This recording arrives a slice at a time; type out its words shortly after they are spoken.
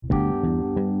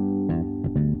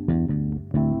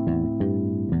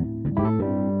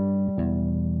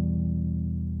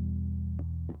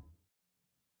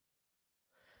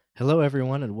Hello,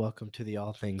 everyone, and welcome to the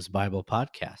All Things Bible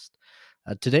podcast.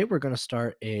 Today, we're going to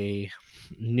start a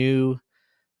new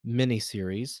mini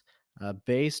series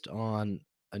based on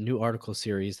a new article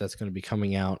series that's going to be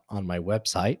coming out on my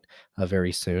website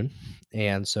very soon.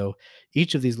 And so,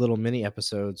 each of these little mini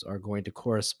episodes are going to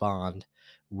correspond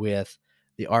with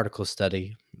the article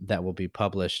study that will be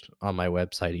published on my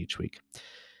website each week.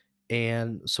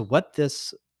 And so, what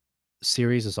this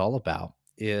series is all about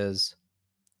is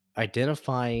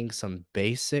identifying some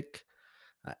basic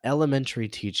elementary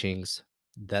teachings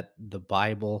that the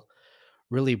Bible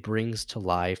really brings to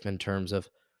life in terms of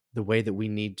the way that we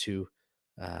need to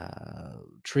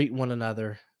treat one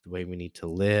another, the way we need to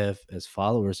live as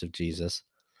followers of Jesus.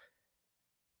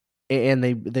 And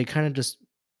they kind of just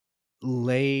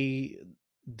lay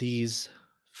these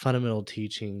fundamental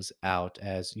teachings out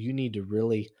as you need to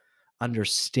really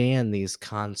understand these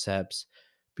concepts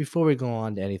before we go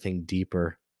on to anything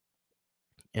deeper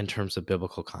in terms of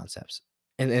biblical concepts.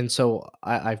 And so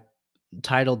I've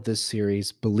titled this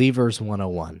series Believers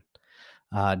 101,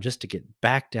 just to get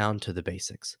back down to the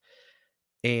basics.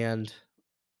 And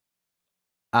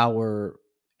our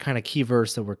kind of key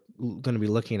verse that we're going to be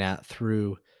looking at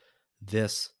through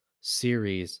this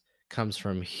series comes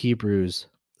from Hebrews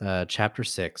chapter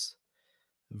 6,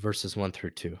 verses 1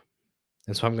 through 2.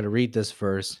 And so I'm going to read this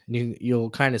verse, and you'll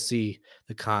kind of see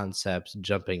the concepts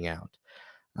jumping out.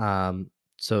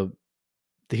 So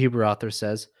the Hebrew author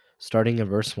says, starting in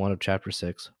verse 1 of chapter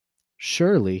 6,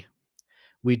 surely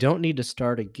we don't need to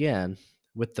start again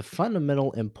with the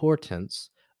fundamental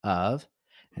importance of,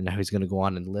 and now he's going to go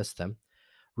on and list them,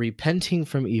 repenting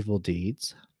from evil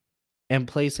deeds and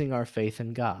placing our faith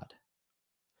in God.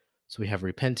 So we have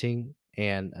repenting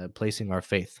and placing our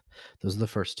faith. Those are the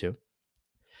first two.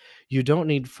 You don't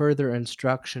need further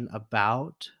instruction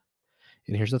about,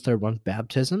 and here's the third one,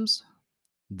 baptisms,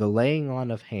 the laying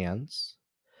on of hands,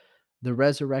 the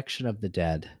resurrection of the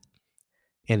dead,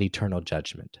 and eternal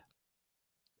judgment.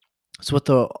 So what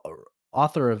the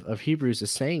author of Hebrews is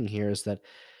saying here is that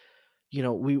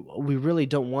we really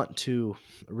don't want to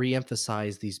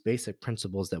reemphasize these basic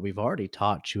principles that we've already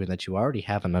taught you and that you already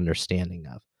have an understanding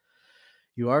of.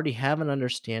 You already have an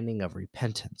understanding of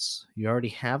repentance. You already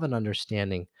have an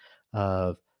understanding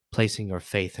of placing your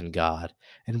faith in God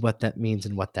and what that means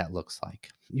and what that looks like.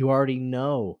 You already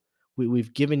know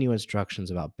we've given you instructions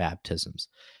about baptisms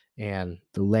and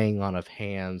the laying on of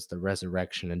hands, the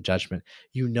resurrection and judgment.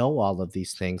 You know all of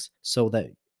these things so that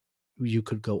you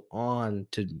could go on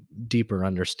to deeper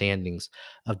understandings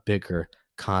of bigger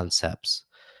concepts.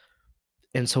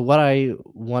 And so, what I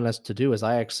want us to do is,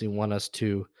 I actually want us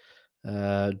to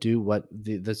do what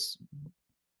this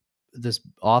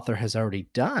author has already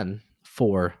done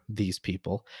for these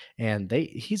people, and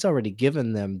he's already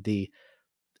given them the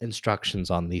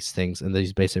instructions on these things and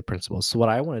these basic principles. So, what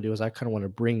I want to do is, I kind of want to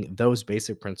bring those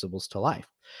basic principles to life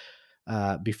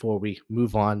before we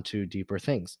move on to deeper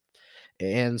things.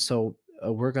 And so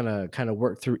we're gonna kind of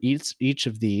work through each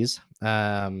of these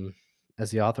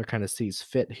as the author kind of sees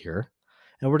fit here,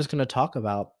 and we're just going to talk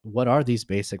about what are these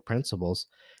basic principles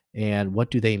and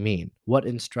what do they mean. What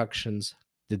instructions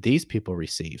did these people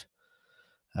receive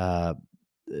uh,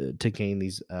 to gain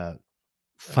these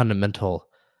fundamental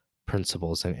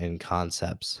principles and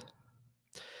concepts?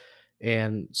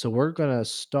 And so we're going to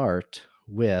start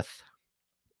with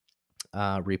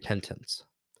repentance.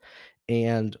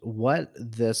 And what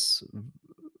this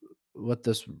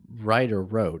writer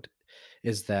wrote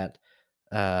is that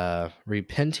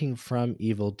repenting from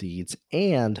evil deeds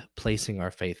and placing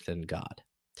our faith in God.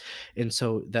 And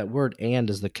so that word and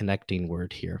is the connecting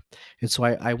word here. And so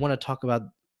I want to talk about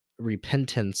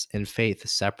repentance and faith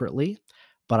separately,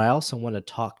 but I also want to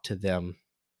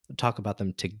talk about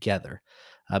them together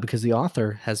because the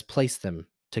author has placed them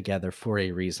together for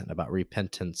a reason about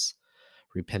repentance,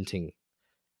 repenting,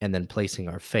 and then placing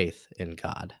our faith in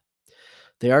God.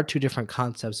 They are two different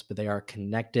concepts, but they are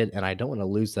connected, and I don't want to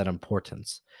lose that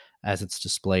importance as it's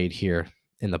displayed here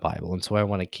in the Bible. And so I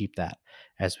want to keep that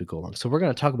as we go along. So we're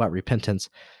going to talk about repentance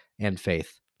and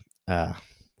faith uh,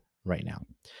 right now.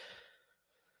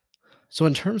 So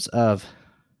in terms of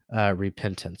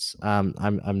repentance, I'm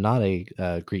not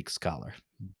a Greek scholar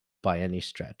by any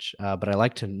stretch, but I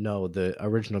like to know the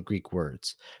original Greek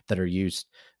words that are used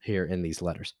here in these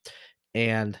letters.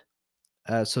 And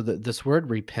so this word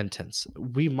repentance,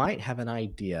 we might have an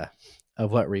idea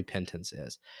of what repentance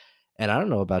is. And I don't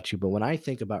know about you, but when I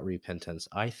think about repentance,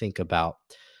 I think about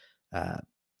uh,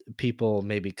 people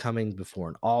maybe coming before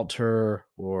an altar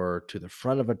or to the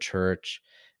front of a church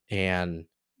and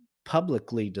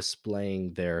publicly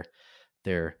displaying their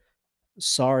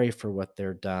sorry for what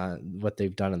they've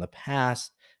done in the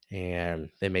past, and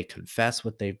they may confess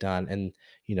what they've done, and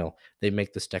they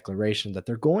make this declaration that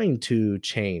they're going to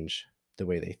change the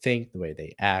way they think, the way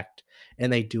they act,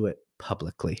 and they do it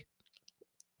publicly,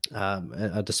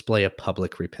 a display of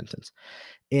public repentance.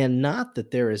 And not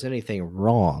that there is anything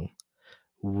wrong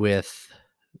with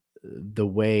the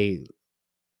way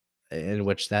in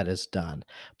which that is done,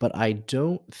 but I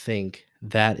don't think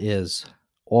that is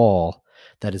all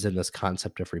that is in this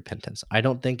concept of repentance. I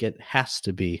don't think it has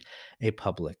to be a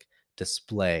public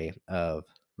display of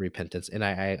repentance, and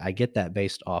I get that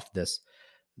based off this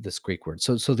Greek word.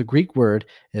 So the Greek word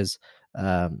is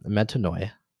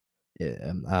metanoia.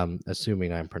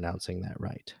 Assuming I'm pronouncing that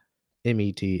right.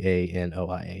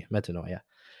 Metanoia, metanoia.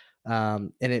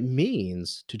 And it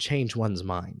means to change one's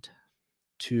mind,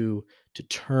 to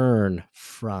turn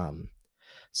from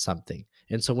something.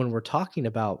 And so when we're talking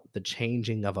about the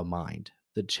changing of a mind,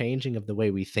 the changing of the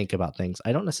way we think about things,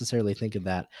 I don't necessarily think of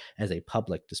that as a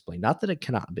public display. Not that it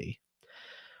cannot be,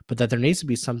 but that there needs to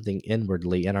be something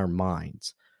inwardly in our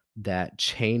minds that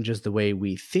changes the way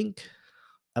we think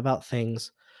about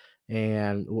things,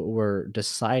 and we're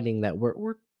deciding that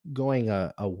we're going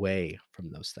away from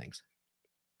those things.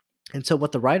 And so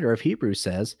what the writer of Hebrews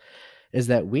says is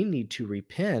that we need to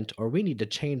repent, or we need to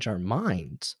change our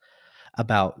minds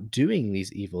about doing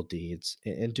these evil deeds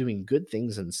and doing good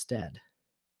things instead.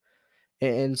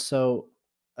 And so,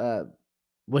 uh,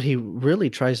 what he really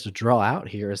tries to draw out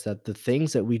here is that the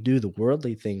things that we do, the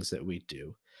worldly things that we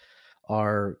do,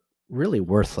 are really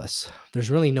worthless. There's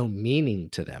really no meaning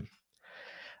to them.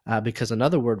 Because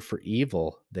another word for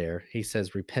evil there, he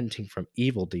says repenting from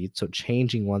evil deeds. So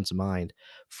changing one's mind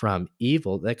from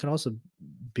evil, that can also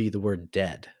be the word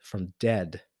dead, from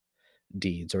dead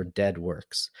deeds or dead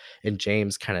works. And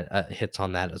James kind of hits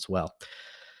on that as well.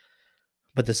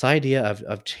 But this idea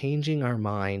of changing our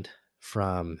mind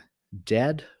from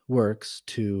dead works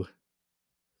to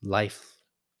life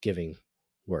giving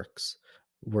works,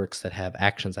 works that have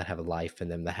actions that have life in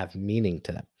them, that have meaning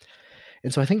to them.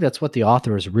 And so I think that's what the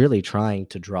author is really trying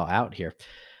to draw out here,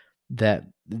 that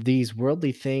these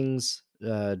worldly things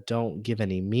don't give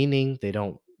any meaning, they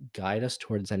don't guide us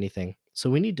towards anything. So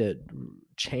we need to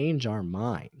change our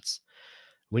minds.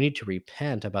 We need to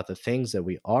repent about the things that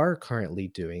we are currently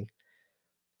doing,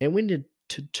 and we need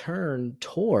to turn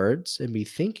towards and be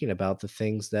thinking about the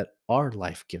things that are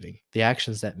life giving, the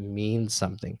actions that mean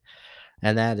something,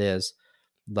 and that is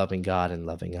loving God and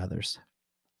loving others.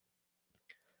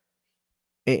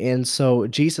 And so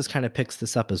Jesus kind of picks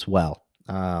this up as well.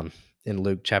 In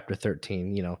Luke chapter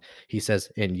 13, he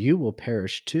says, "And you will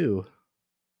perish too,"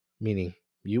 meaning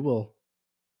you will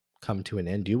come to an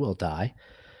end, you will die,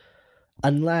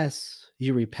 unless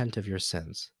you repent of your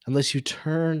sins, unless you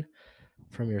turn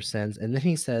from your sins. And then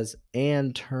he says,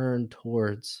 and turn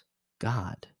towards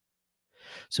God.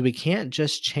 So we can't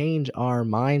just change our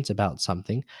minds about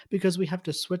something, because we have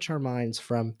to switch our minds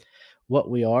from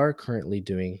what we are currently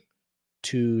doing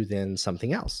to then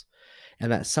something else.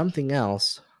 And that something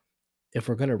else, if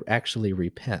we're going to actually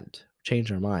repent,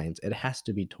 change our minds, it has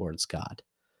to be towards God.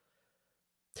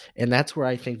 And that's where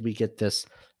I think we get this.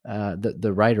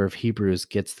 The writer of Hebrews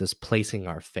gets this placing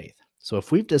our faith. So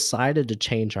if we've decided to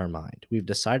change our mind,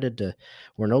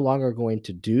 we're no longer going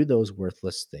to do those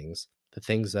worthless things, the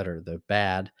things that are the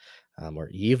bad or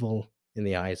evil in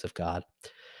the eyes of God.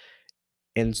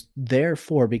 And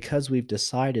therefore, because we've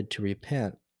decided to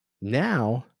repent,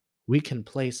 now we can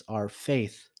place our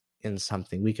faith in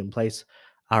something. We can place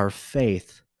our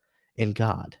faith in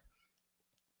God.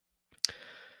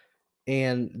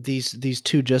 And these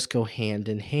two just go hand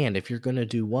in hand. If you're going to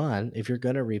do one, if you're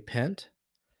going to repent,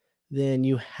 then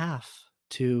you have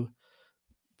to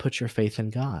put your faith in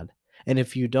God. And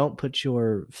if you don't put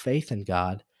your faith in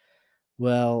God,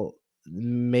 well,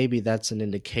 maybe that's an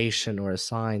indication or a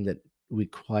sign that we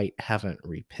quite haven't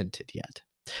repented yet.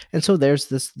 And so there's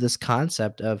this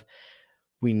concept of,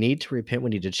 we need to repent, we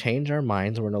need to change our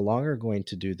minds, we're no longer going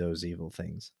to do those evil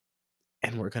things.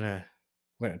 And we're gonna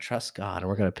trust God, and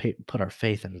we're gonna put our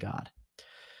faith in God.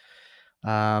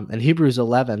 In Hebrews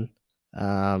 11,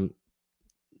 um,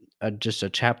 just a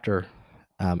chapter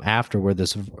after where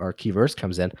this our key verse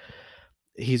comes in,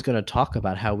 he's going to talk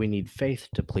about how we need faith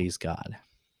to please God,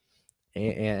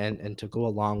 and to go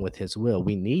along with His will.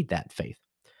 We need that faith,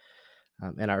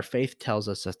 and our faith tells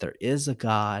us that there is a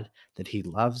God, that He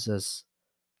loves us,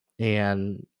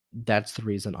 and that's the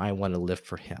reason I want to live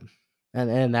for Him.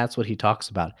 And that's what he talks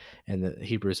about in the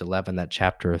Hebrews 11, that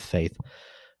chapter of faith.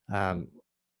 Um,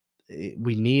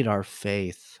 we need our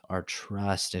faith, our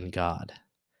trust in God.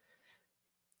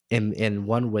 And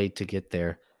one way to get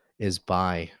there is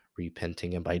by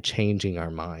repenting and by changing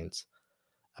our minds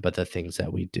about the things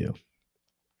that we do.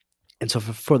 And so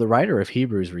for the writer of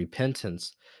Hebrews,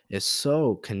 repentance is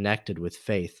so connected with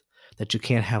faith that you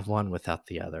can't have one without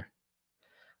the other.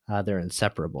 They're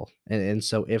inseparable. And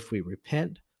so if we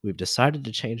repent, we've decided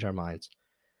to change our minds,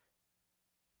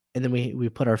 and then we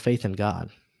put our faith in God.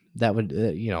 That would,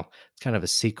 it's kind of a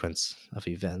sequence of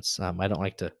events. I don't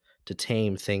like to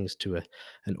tame things to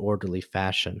an orderly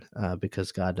fashion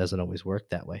because God doesn't always work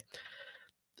that way.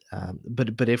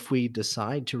 But if we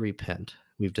decide to repent,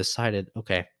 we've decided,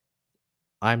 okay,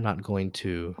 I'm not going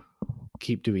to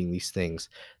keep doing these things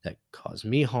that cause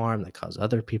me harm, that cause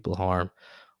other people harm,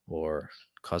 or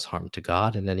cause harm to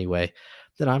God in any way,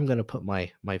 then I'm going to put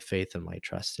my faith and my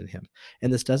trust in Him.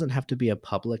 And this doesn't have to be a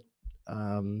public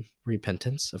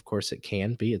repentance. Of course, it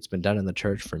can be. It's been done in the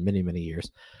church for many, many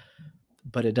years,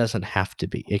 but it doesn't have to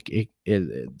be.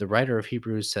 The writer of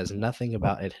Hebrews says nothing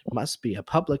about it must be a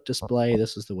public display.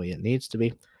 This is the way it needs to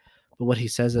be. But what he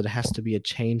says, it has to be a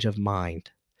change of mind.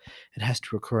 It has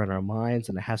to occur in our minds,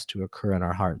 and it has to occur in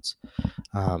our hearts.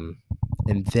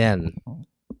 And then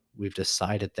we've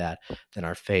decided that, then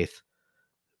our faith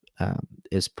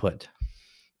is put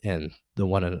in the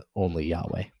one and only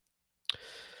Yahweh.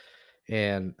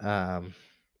 And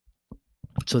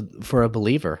so for a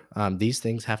believer, these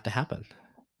things have to happen.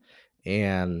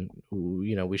 And,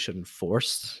 we shouldn't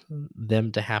force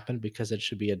them to happen, because it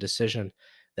should be a decision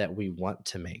that we want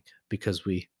to make because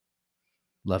we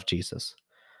love Jesus.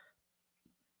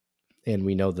 And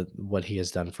we know that what He has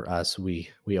done for us, we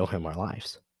owe Him our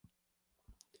lives.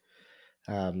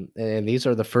 And these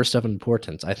are the first of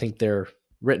importance. I think they're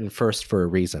written first for a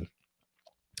reason.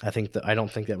 I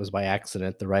don't think that was by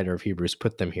accident the writer of Hebrews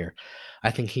put them here.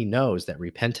 I think he knows that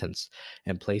repentance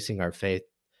and placing our faith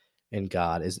in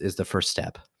God is the first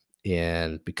step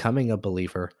in becoming a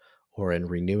believer, or in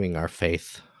renewing our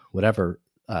faith, whatever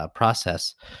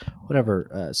process,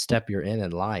 whatever step you're in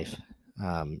life.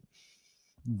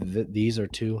 These are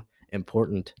two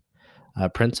important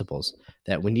principles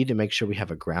that we need to make sure we have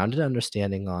a grounded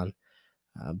understanding on,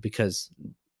 because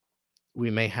we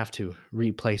may have to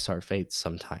replace our faith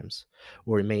sometimes,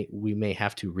 or we may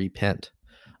have to repent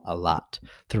a lot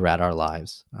throughout our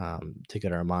lives to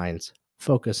get our minds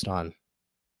focused on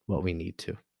what we need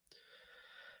to.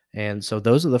 And so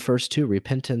those are the first two,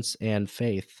 repentance and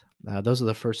faith. Those are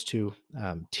the first two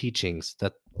teachings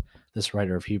that this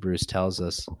writer of Hebrews tells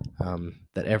us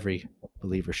that every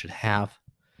believer should have,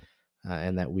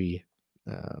 and that we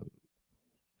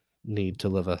need to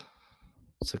live a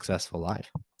successful life.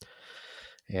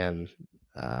 And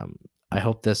I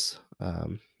hope this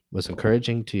was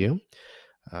encouraging to you,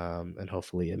 and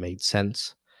hopefully it made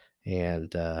sense.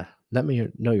 And let me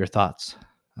know your thoughts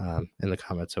in the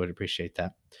comments. I would appreciate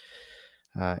that.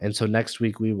 And so next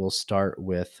week we will start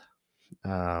with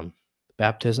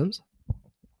baptisms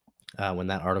when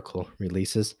that article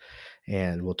releases,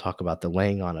 and we'll talk about the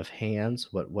laying on of hands,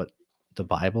 what the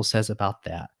Bible says about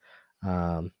that,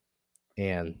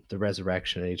 and the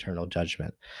resurrection and eternal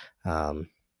judgment.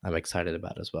 I'm excited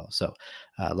about as well. So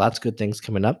lots of good things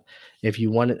coming up. If you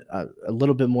want a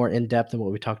little bit more in depth than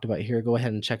what we talked about here, go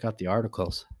ahead and check out the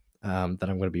articles that I'm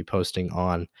going to be posting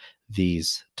on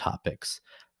these topics.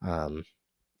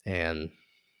 And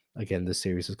again, this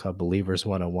series is called Believers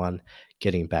 101,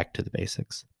 Getting Back to the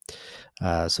Basics.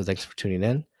 So thanks for tuning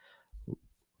in.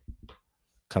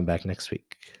 Come back next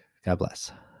week. God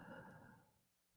bless.